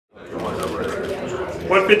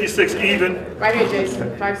156 even. Right here,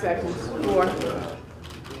 Jason. 5 seconds. 4.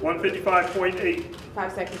 155.8.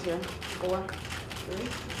 5 seconds here. 4,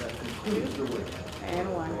 3, 2,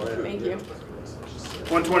 and 1. Thank you.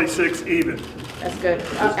 126 even. That's good.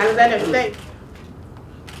 Alexander, stay.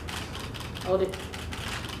 Hold it.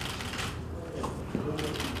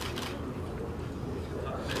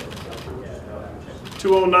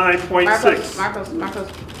 $209.6. Marcos.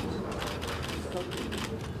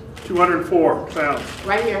 204 pounds.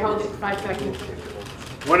 Right here. Hold it. 5 seconds.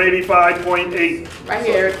 185.8. Right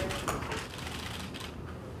here.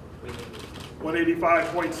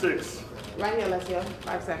 185.6. Right here, Alessio.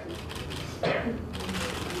 5 seconds.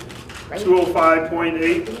 Right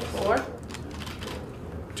 205.8. 4.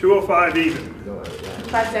 205 even.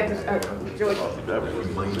 5 seconds. George.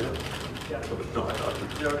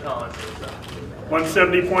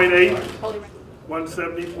 170.8. Hold it.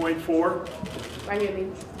 170.4. Right here, Lee.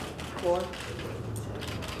 4.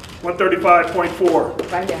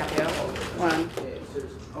 135.4. Right here, Javier. 1.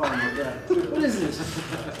 Oh my God. What is this?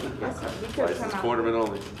 License cornerman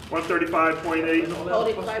only. 135.8. Hold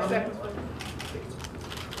it. 5 seconds.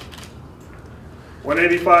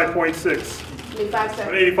 185.6. Lee, 5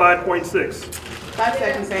 seconds. 185.6. 5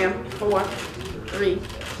 seconds, Sam. 4, 3,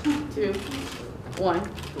 2, 1.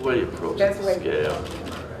 The way you approach That's the the way. scale.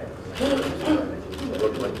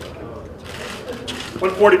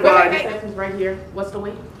 145. 5 seconds right here. What's the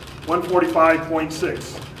weight?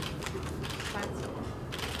 145.6.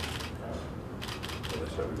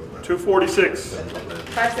 246.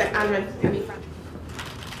 5 seconds. Andre, I need 5.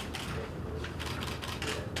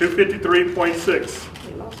 253.6.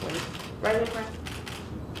 He lost weight. Right here, Frank.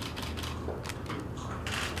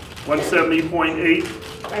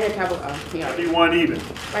 170.8. Right here, Cabo. Here. 51 even.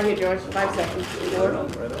 Right here, George. 5 seconds. 4,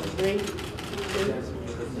 3, 2,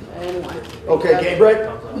 and 1. Okay, game break.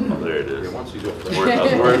 Oh, there it is. Once you go for it, I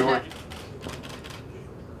was worried.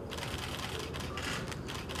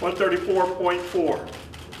 134.4.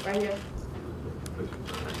 Right here.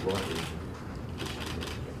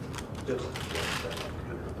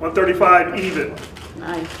 135 even.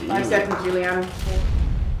 Nice. 5 seconds, Julianna.